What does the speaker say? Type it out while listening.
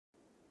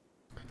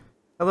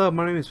Hello,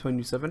 my name is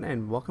Phone7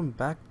 and welcome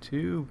back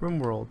to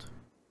Rimworld.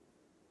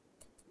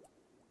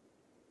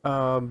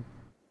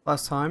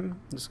 Last time,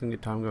 I'm just gonna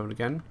get time going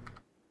again.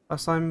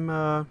 Last time,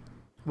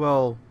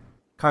 well,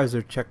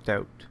 Kaiser checked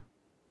out.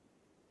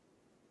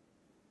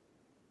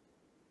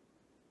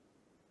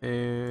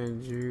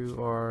 And you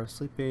are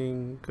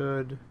sleeping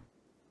good.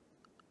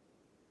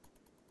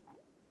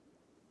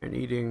 And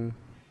eating.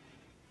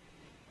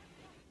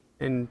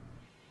 And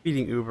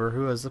feeding Uber,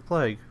 who has the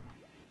plague.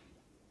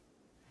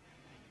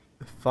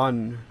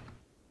 Fun.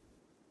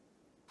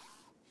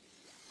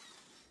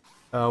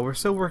 We're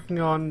still working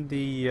on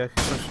the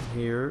construction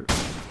here.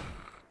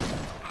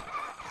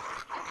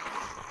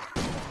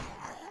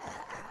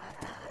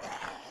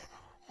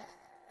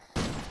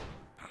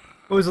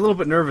 I was a little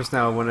bit nervous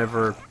now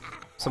whenever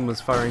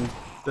someone's firing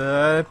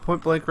the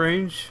point blank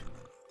range,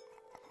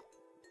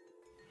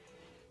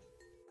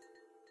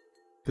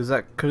 because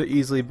that could have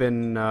easily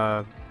been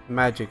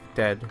magic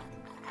dead.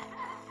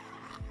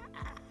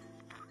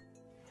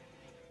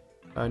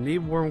 Need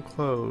warm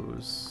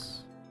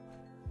clothes.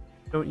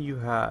 Don't you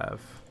have?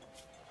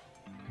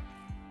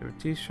 You have a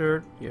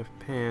t-shirt, you have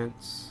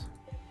pants.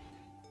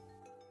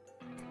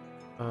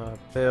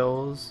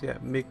 Bells, yeah,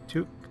 make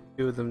two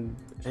of them,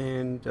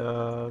 and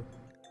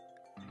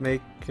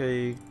make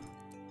a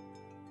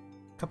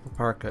couple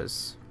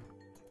parkas.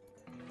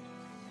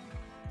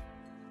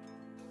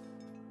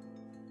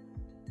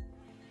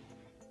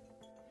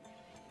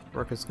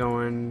 Work is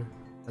going,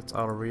 that's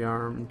auto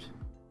rearmed.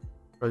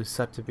 Really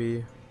set to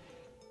be.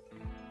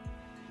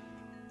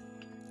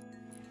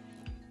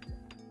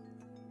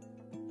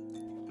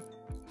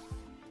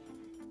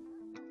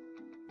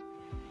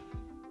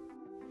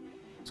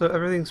 So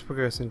everything's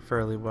progressing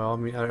fairly well. I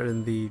mean, other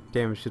than the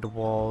damage to the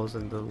walls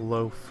and the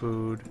low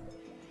food.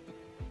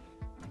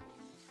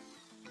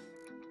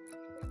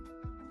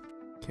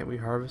 Can't we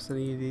harvest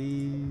any of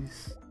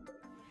these?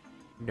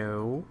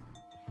 No.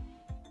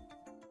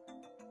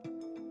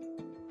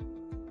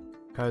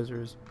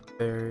 Kaiser's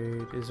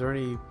buried. Is there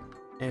any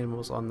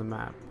animals on the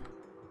map?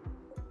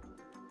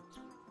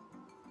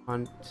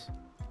 Hunt.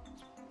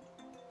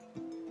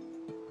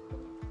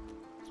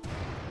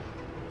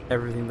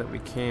 Everything that we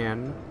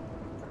can.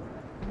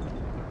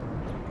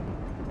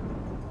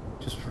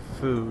 Just for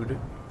food.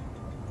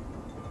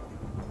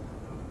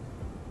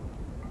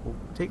 We'll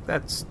take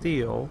that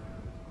steel,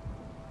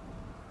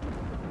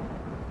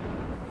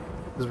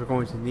 because we're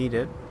going to need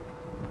it.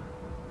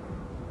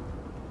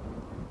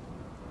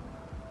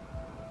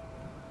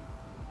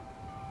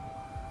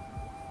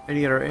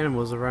 Any other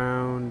animals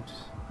around?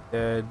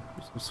 Dead.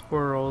 Some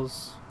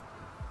squirrels.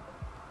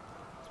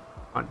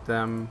 Hunt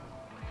them.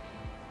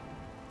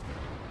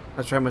 I'm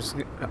not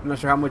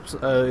sure how much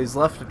is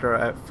left after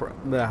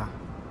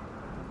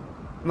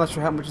I'm not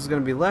sure how much is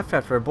going to be left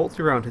after a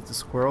bolty round hits the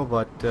squirrel,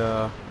 but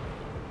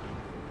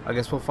I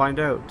guess we'll find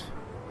out.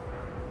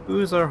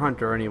 Who's our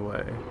hunter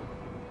anyway?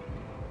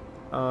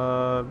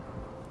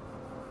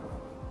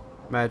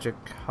 Magic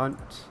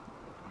hunt.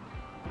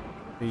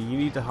 You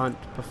need to hunt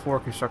before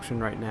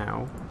construction right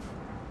now,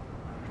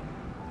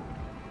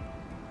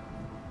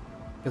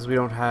 because we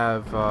don't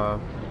have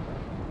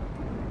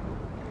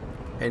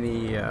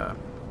any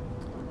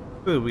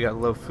food. We got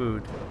low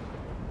food.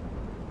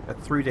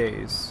 Got 3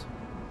 days.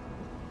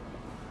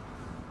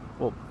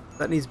 Well,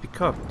 that needs to be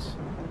cooked.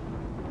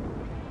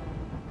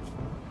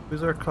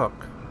 Who's our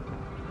cook?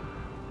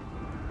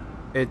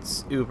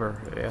 It's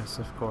Uber, yes,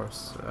 of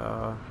course.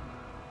 For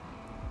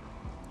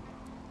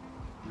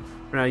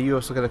now, you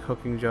also get a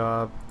cooking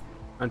job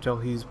until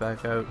he's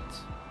back out.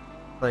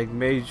 Like,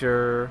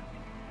 major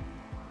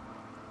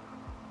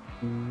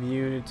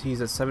immunities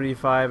at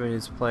 75 and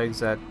his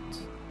plagues at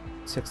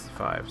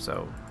 65,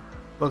 so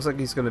looks like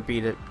he's gonna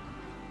beat it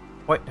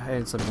quite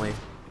handsomely.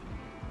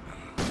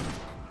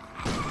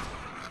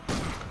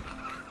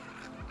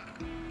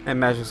 And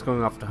Magic's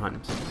going off to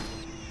hunt.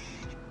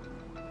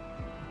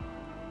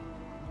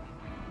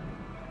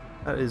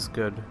 That is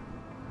good.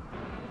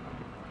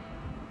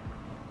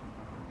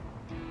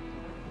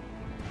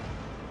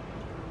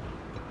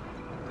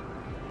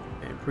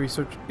 And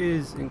research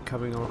is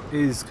coming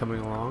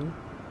along.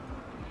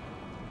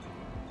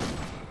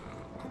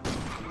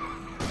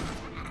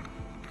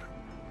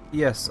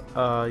 Yes,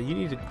 you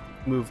need to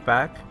move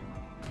back.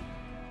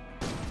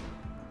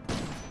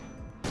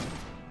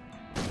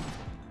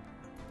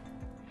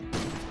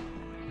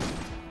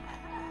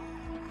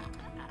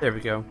 There we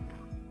go.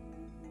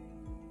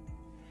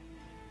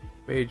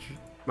 Major,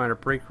 minor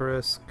break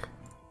risk.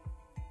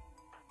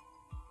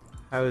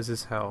 How is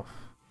his health?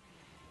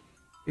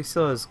 He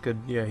still has good.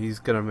 Yeah, he's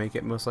gonna make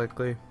it most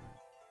likely.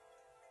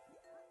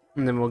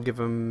 And then we'll give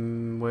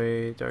him.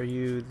 Wait, are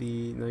you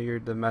the? No,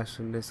 you're the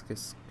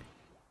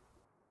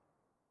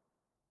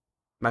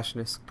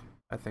Machinist,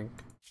 I think.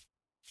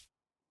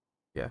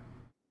 Yeah.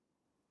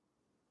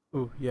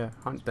 Ooh, yeah.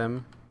 Hunt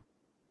them.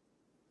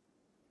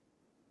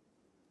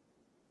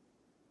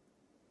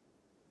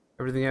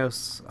 Everything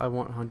else I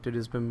want hunted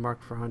has been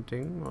marked for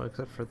hunting, well,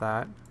 except for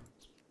that.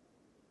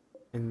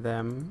 And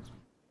them.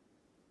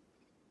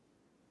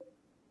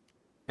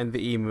 And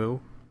the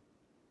emu.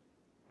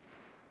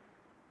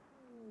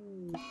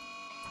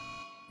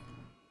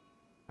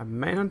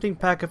 Man-hunting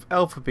pack of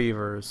alpha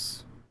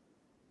beavers.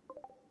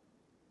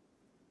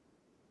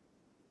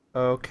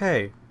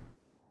 Okay.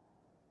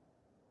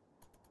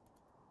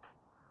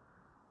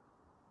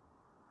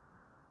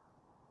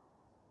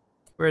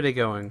 Where are they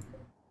going?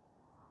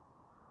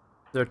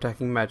 They're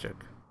attacking magic.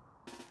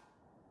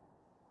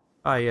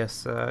 Ah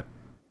yes, time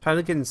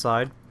to get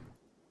inside.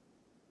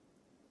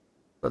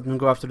 Let them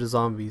go after the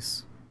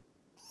zombies.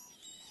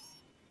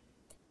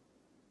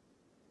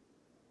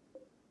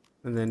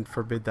 And then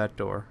forbid that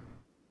door.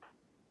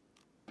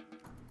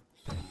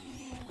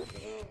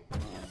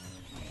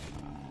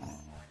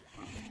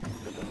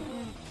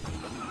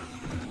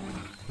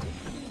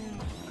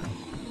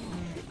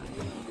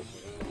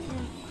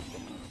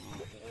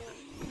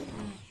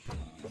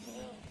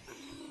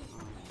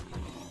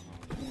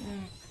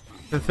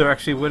 They're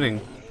actually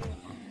winning.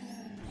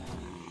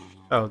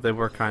 Oh, they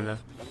were kinda.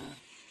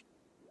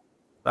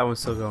 That one's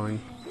still going.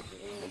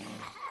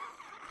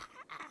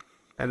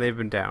 And they've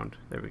been downed.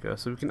 There we go.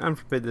 So we can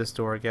unforbid this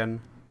door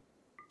again.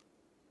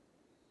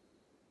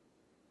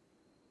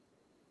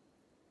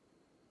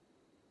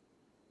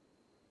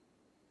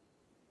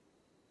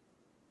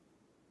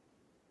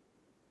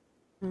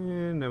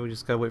 And now we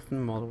just gotta wait for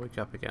them all to wake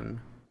up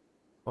again.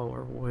 While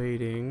we're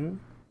waiting.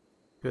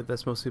 Good,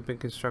 that's mostly been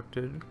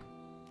constructed.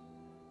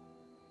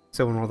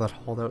 So when all that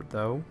hauled out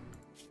though.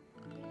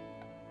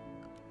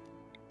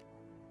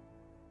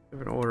 I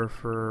have an order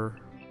for...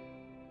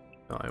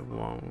 No, I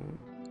won't.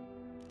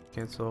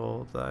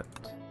 Cancel that.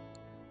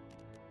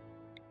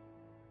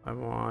 I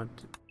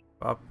want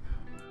up,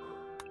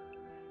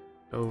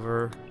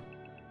 over,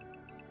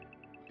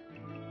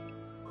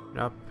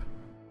 up,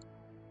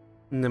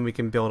 and then we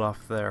can build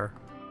off there.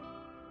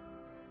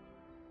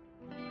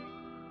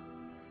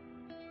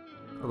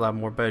 A lot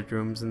more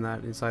bedrooms than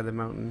that inside the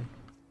mountain.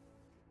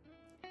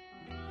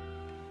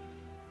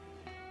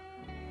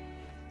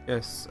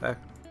 Yes,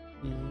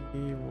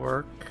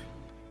 work.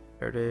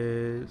 There it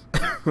is.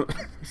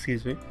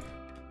 Excuse me.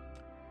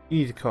 You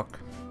need to cook.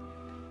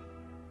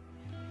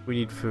 We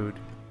need food.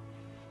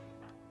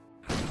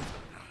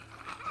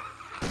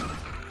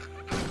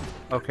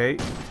 Okay.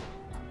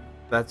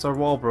 That's our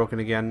wall broken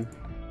again.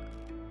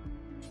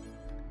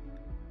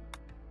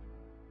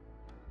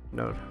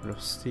 No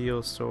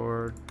steel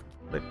sword.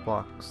 Light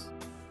blocks.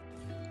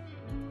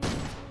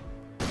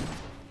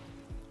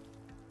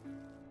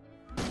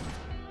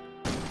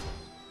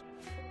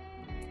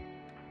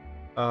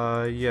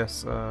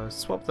 Yes,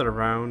 swap that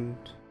around.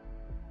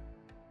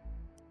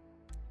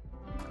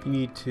 You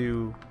need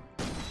to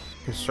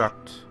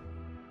construct.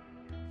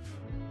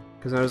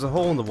 Because there's a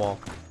hole in the wall.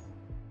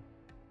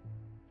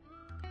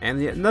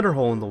 And yet another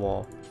hole in the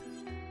wall.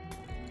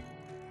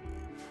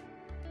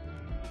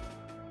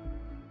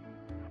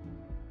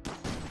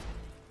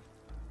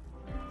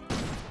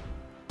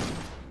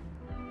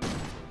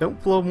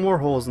 Don't blow more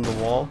holes in the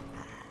wall.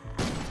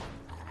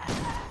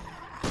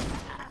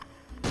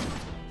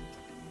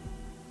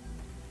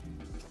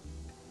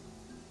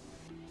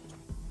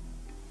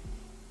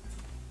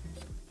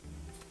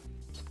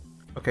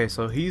 Okay,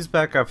 so he's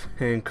back up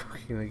and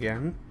cooking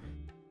again.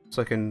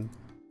 So I can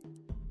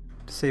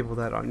disable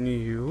that on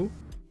you.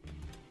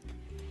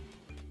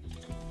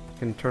 I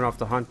can turn off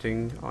the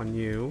hunting on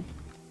you.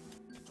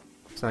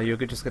 So now you'll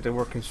just get to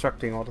work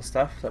constructing all the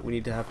stuff that we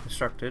need to have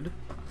constructed.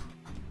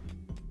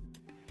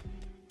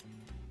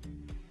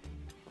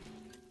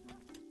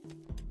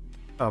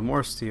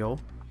 More steel.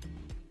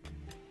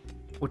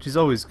 Which is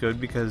always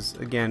good because,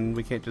 again,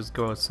 we can't just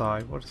go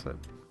outside. What is that?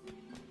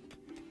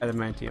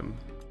 Adamantium.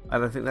 I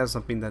don't think that's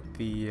something that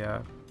the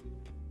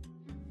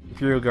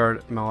Imperial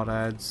Guard mod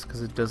adds,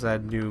 because it does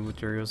add new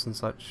materials and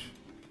such.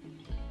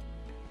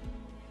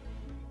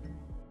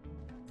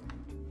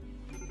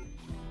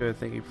 Good,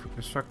 thank you for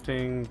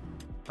constructing.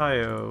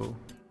 Tayo,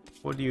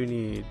 what do you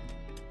need?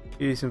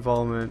 East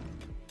involvement.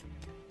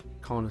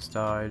 Colonist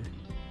died.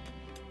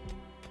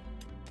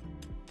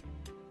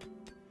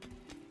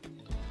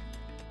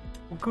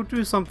 Well, go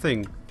do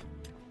something.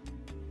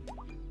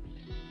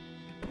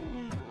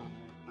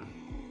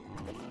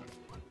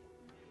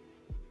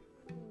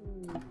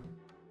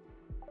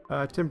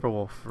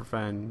 Timberwolf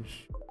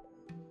revenge.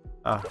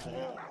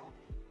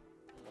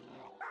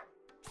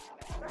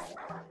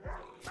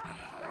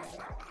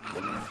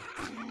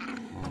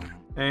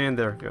 And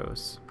there it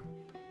goes.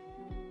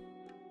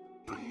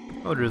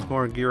 Oh, there's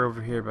more gear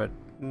over here, but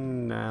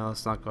nah,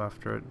 let's not go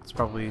after it. It's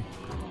probably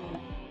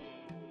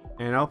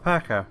an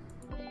alpaca.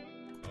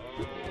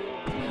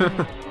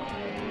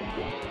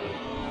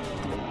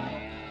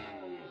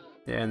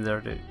 Yeah, and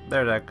there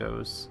that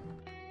goes.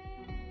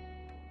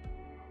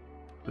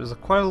 There's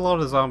quite a lot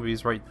of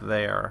zombies right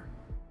there.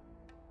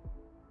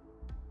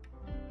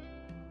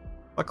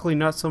 Luckily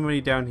not so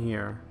many down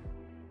here.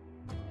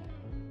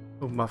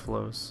 Oh,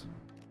 buffaloes.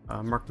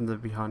 Mark them to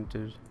be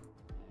hunted.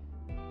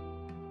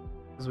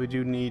 Because we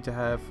do need to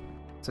have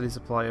a steady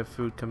supply of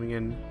food coming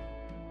in.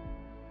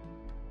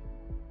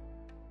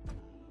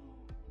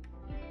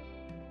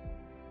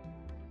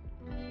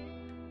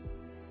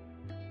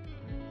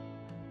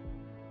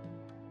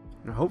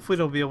 Now hopefully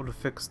they'll be able to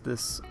fix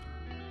this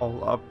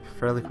all up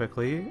fairly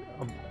quickly.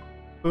 A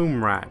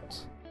boom rat.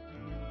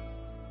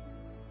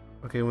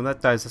 Okay, when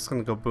that dies, it's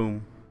gonna go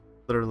boom.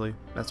 Literally.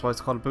 That's why it's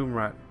called a boom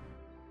rat.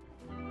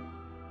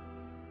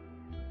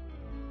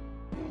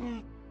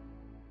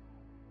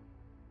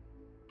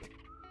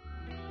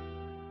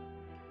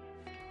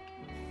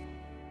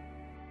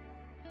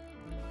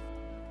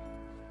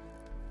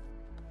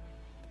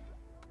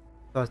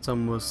 That's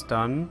almost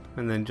done.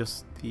 And then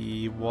just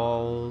the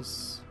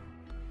walls.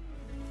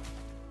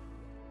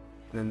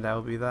 And then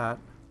that'll be that.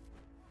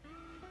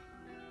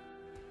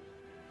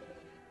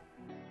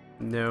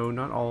 No,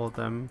 not all of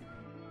them.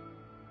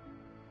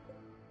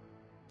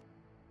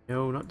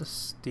 No, not the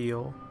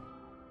steel.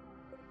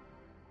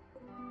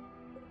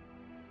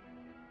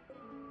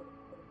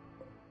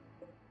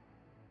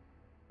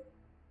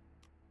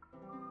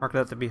 Mark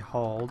that to be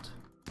hauled.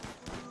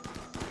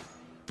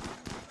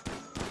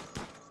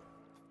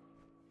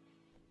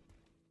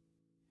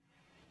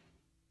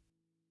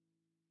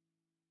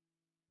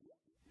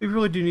 We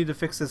really do need to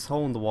fix this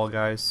hole in the wall,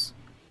 guys.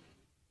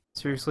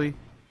 Seriously?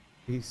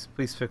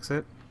 Please fix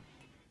it.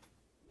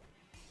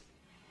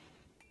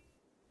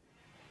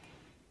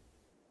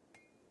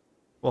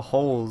 Well,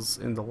 holes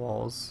in the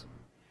walls.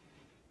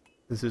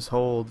 This is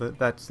hole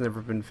that's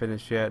never been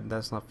finished yet.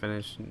 That's not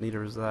finished.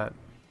 Neither is that.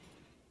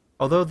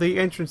 Although the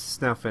entrance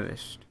is now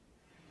finished.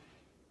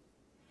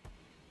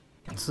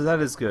 So that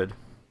is good.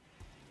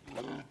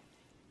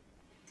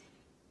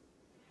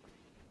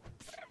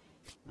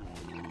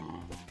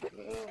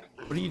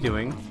 What are you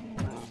doing?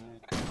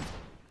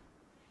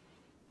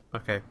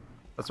 Okay,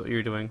 that's what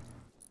you're doing.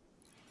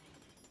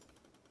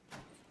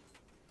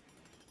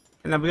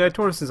 And now we got a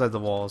tortoise inside the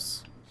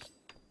walls.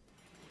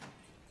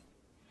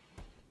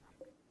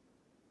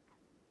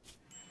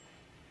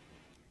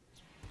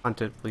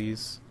 Hunt it,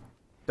 please.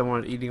 Don't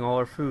want it eating all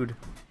our food.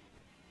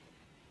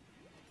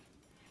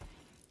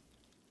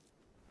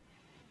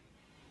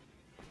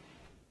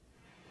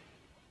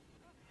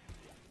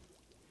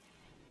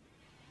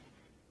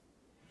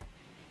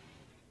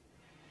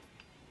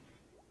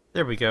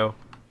 There we go.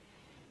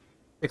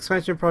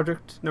 Expansion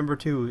project number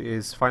 2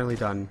 is finally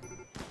done.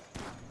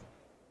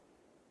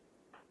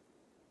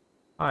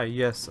 Hi,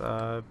 yes,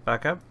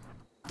 back up.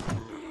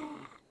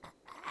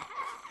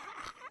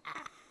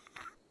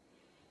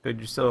 Good,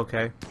 you're still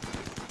okay.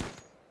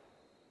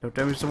 Don't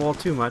damage the wall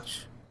too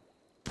much.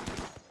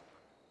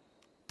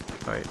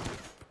 Alright.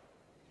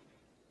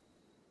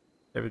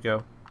 There we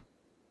go.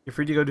 You're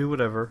free to go do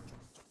whatever.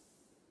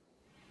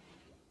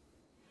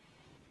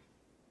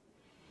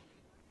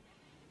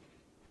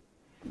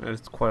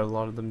 There's quite a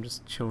lot of them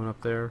just chilling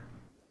up there.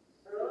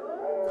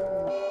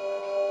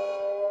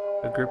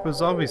 A group of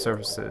zombie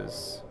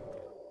services.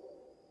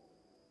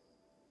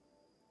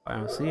 I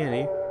don't see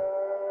any.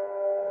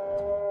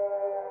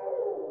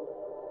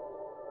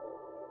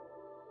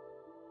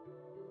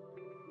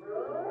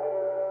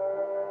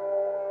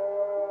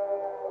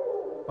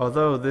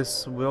 Although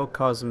this will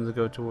cause them to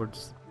go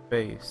towards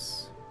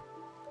base.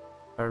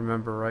 If I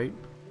remember right.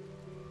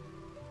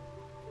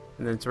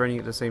 And then it's raining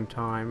at the same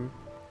time.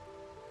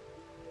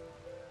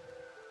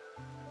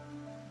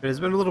 It has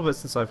been a little bit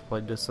since I've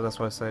played this, so that's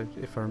why I said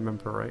if I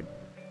remember right.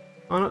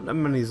 Oh, not that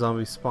many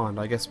zombies spawned,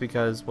 I guess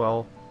because,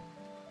 well,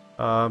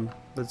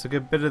 there's a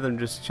good bit of them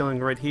just chilling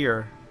right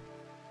here.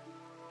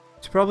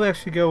 Should probably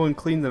actually go and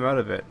clean them out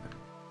of it.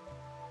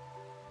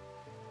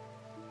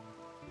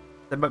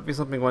 That might be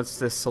something once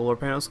this solar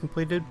panel is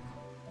completed.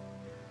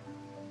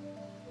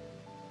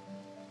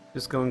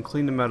 Just go and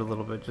clean them out a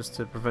little bit, just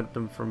to prevent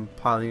them from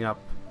piling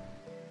up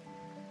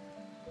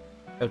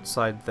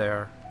outside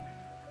there.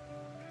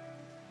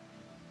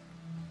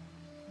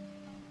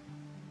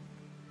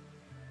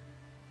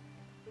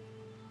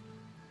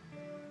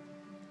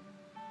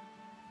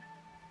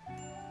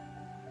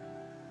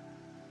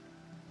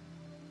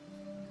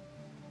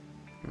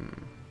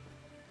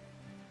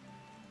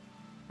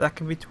 That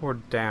can be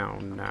torn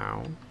down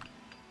now.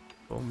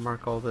 We'll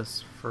mark all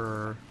this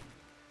for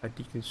a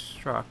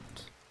deconstruct.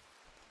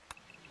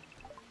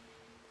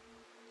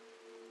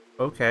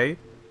 Okay.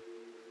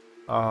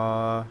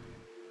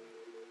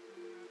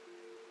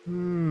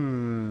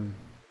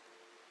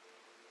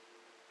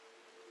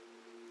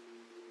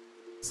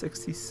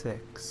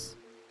 66.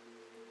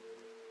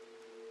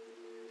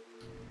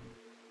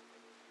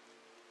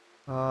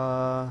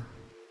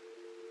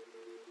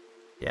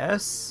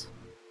 Yes?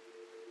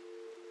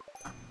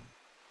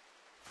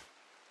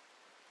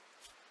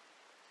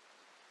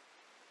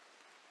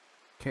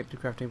 Can't do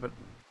crafting, but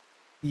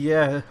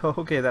yeah,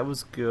 okay, that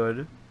was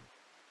good.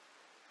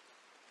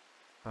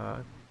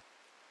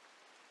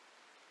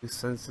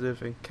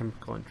 Sensitive and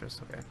chemical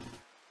interest, okay.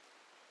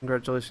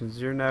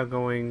 Congratulations, you're now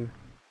going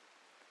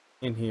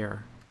in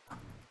here.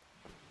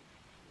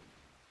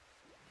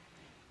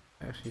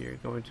 Actually, you're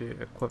going to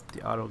equip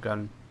the auto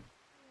gun.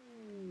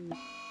 And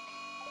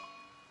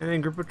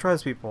then group of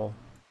tribespeople.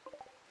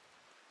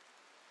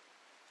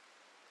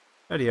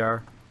 There you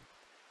are.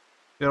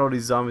 Got all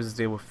these zombies to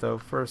deal with though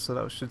first, so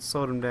that should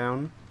slow them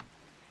down.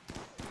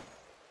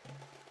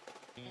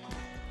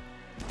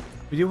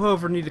 We do,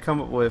 however, need to come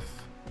up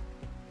with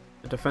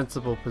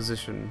defensible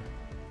position.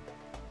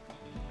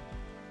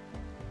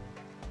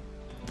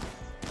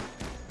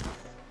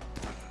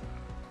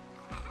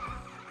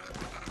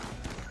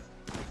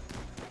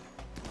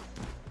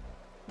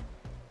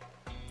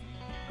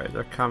 Alright,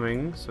 they're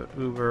coming, so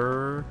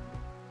Uber.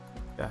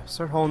 Yeah,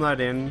 start holding that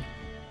in.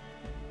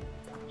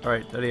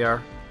 Alright, there they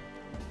are.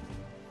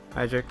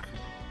 Magic.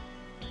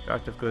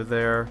 Active, go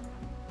there.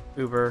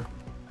 Uber.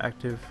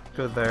 Active,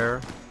 go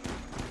there.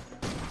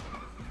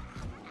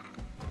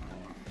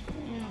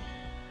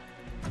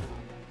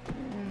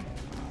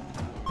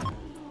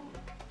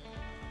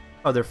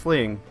 Oh, they're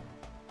fleeing.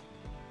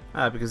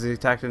 Ah, because they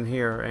attacked in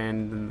here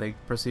and then they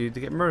proceeded to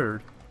get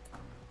murdered.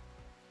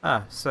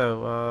 Ah,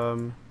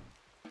 so,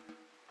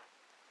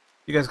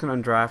 you guys can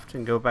undraft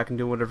and go back and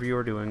do whatever you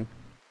were doing.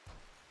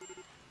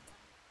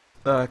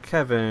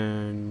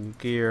 Kevin,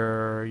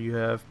 gear, you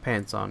have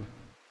pants on.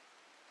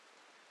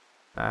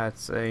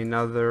 That's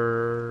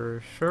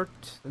another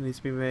shirt that needs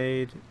to be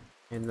made,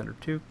 and another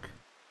toque.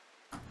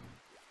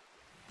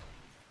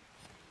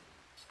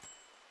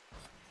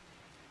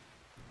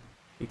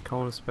 The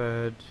colonist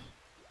bed.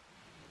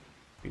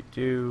 We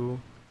do.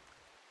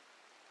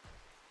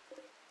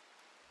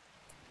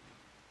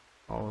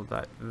 All of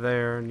that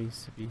there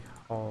needs to be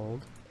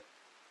hauled.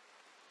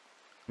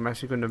 I'm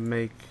actually going to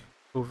make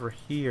over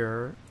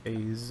here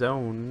a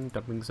zone,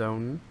 dumping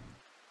zone.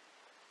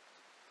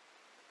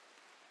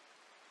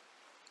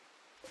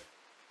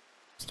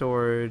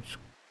 Storage,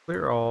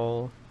 clear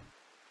all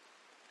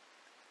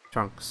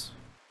trunks.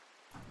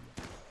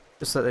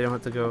 Just so they don't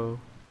have to go.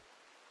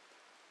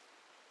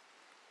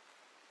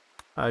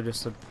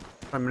 Just the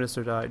Prime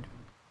Minister died.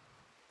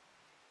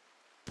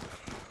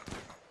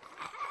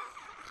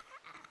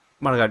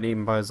 Might have gotten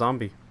eaten by a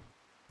zombie.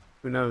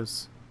 Who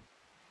knows?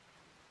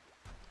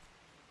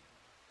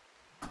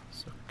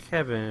 So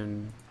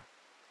Kevin,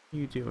 what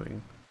are you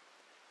doing?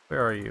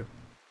 Where are you?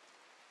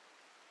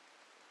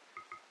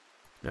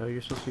 No,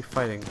 you're supposed to be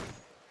fighting.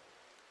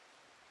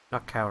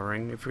 Not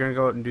cowering. If you're gonna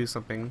go out and do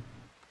something, you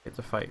have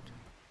to fight.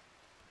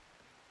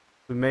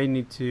 We may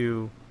need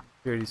to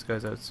clear these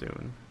guys out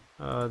soon.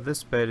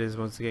 This bed is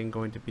once again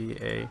going to be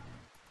a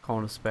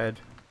colonist bed.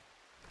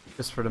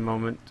 Just for the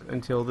moment,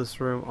 until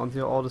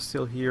all the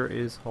steel here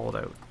is hauled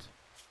out.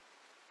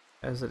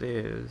 As it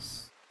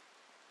is.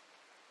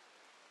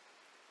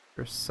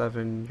 You're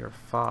 7, you're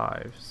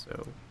 5,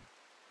 so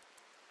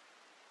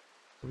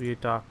be a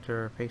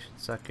doctor, patient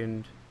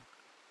second,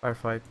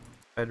 firefight,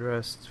 bed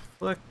rest,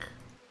 flick,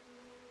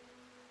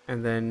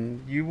 and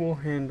then you will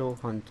handle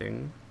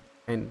hunting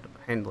and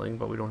handling,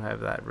 but we don't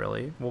have that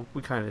really. Well,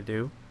 we kind of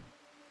do.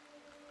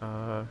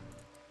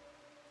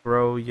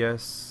 Grow,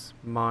 yes.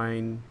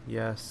 Mine,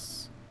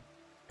 yes.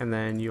 And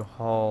then you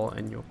haul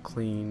and you'll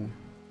clean,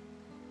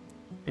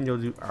 and you'll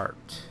do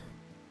art.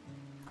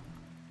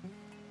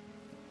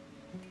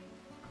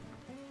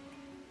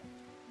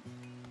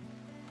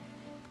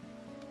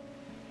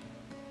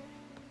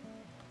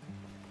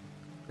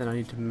 Then I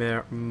need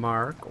to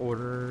mark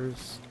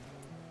orders,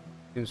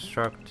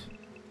 instruct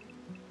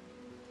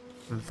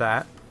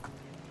that.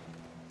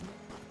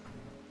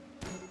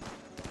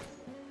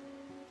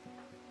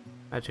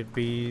 Magic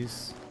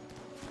bees.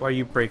 Why are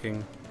you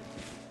breaking?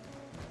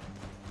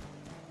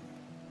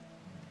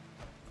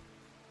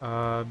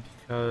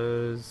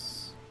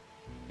 Because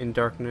in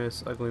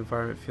darkness, ugly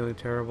environment, feeling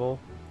terrible.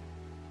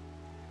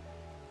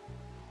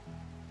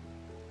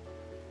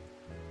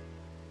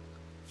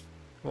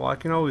 Well, I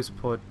can always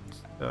put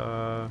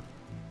a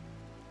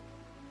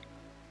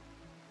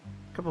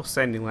couple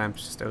standing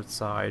lamps just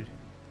outside.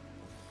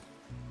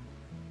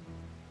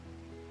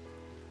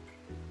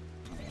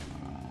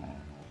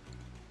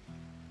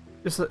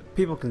 Just so that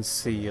people can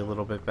see a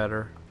little bit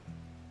better.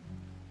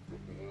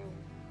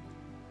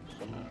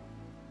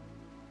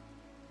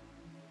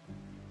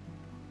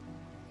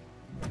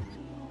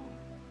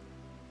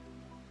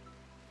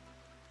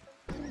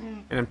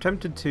 And I'm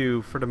tempted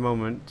to, for the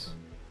moment,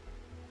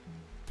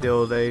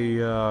 build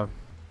a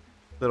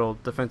little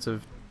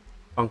defensive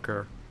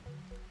bunker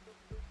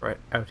right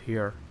out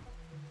here.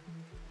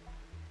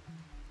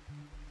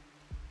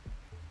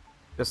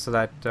 Just so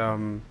that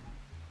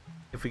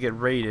if we get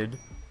raided,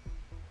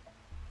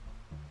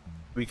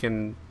 we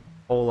can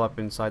hole up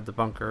inside the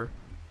bunker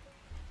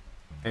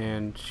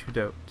and shoot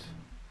out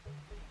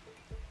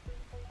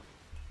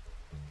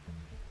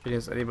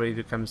against anybody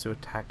who comes to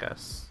attack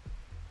us.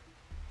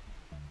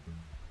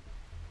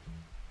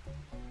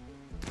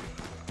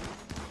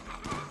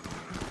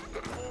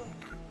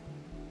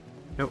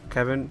 Nope,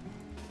 Kevin.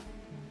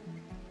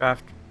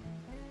 Draft.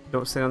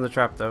 Don't stand on the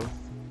trap though.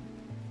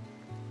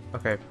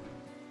 Okay.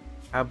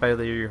 How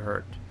badly are you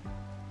hurt?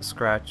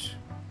 Scratch.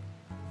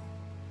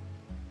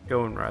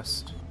 Go and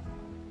rest.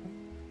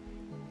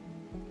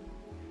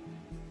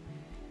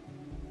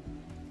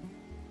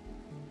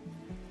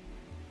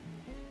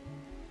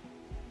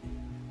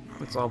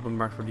 It's all been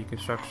marked for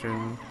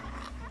deconstruction.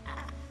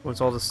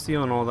 Once all the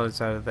steel and all that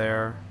is out of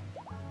there,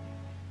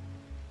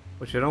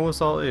 which it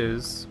almost all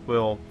is,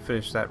 we'll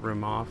finish that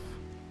room off.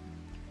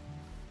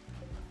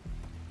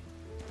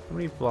 How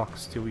many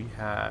blocks do we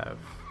have?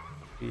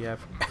 We have,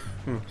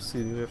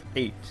 excuse me, we have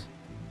 8.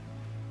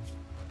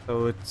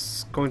 So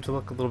it's going to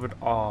look a little bit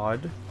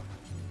odd.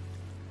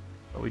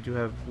 But we do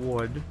have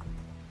wood.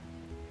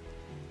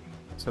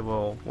 So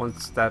we'll,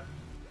 once that,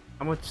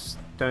 how much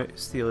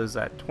steel is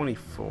that?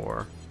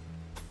 24.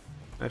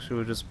 Actually,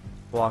 we'll just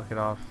block it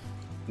off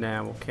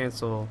now. We'll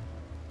cancel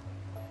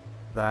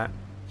that.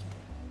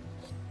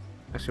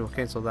 Actually, we'll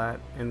cancel that,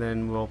 and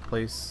then we'll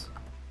place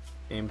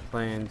game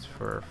plans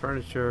for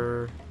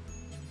furniture,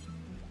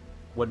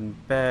 wooden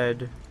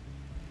bed.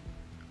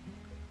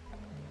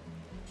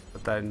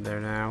 Put that in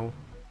there now.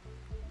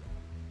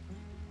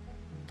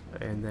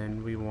 And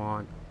then we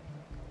want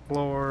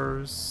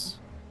floors,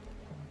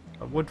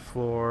 a wood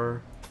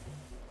floor.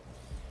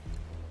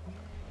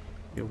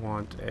 We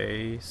want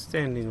a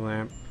standing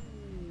lamp,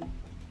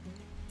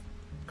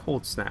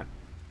 cold snap.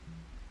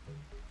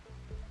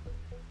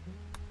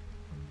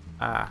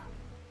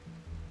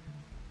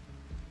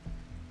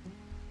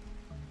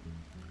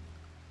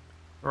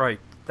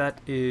 Right,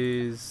 that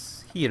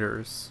is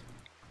heaters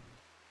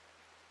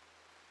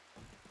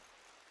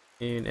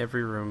in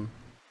every room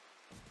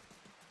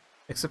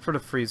except for the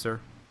freezer.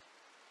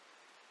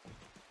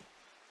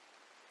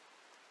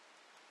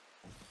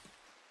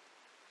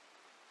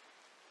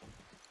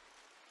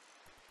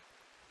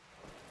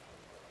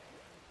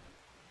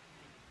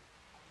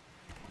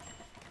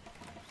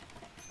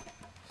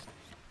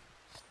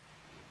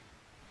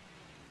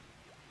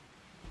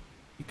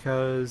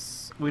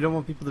 Because we don't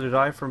want people to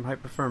die from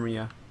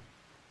hypothermia.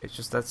 It's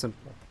just that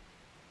simple.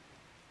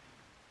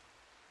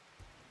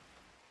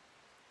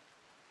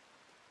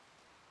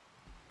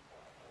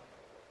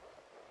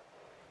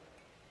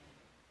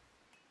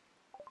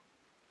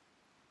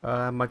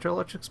 Modular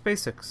Electrics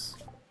Basics.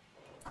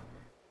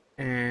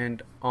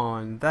 And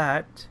on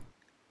that,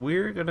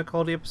 we're gonna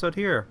call the episode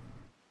here.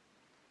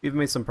 We've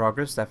made some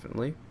progress,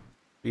 definitely.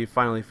 We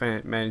finally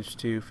managed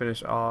to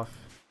finish off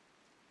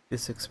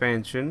this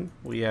expansion.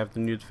 We have the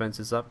new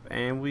defenses up,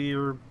 and we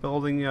are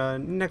building a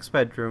next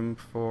bedroom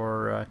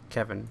for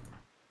Kevin,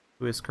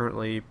 who is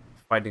currently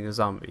fighting a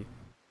zombie.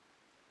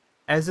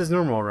 As is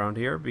normal around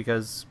here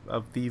because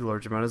of the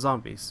large amount of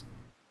zombies.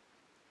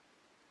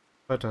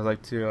 But I'd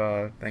like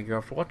to thank you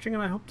all for watching,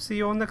 and I hope to see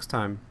you all next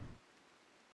time.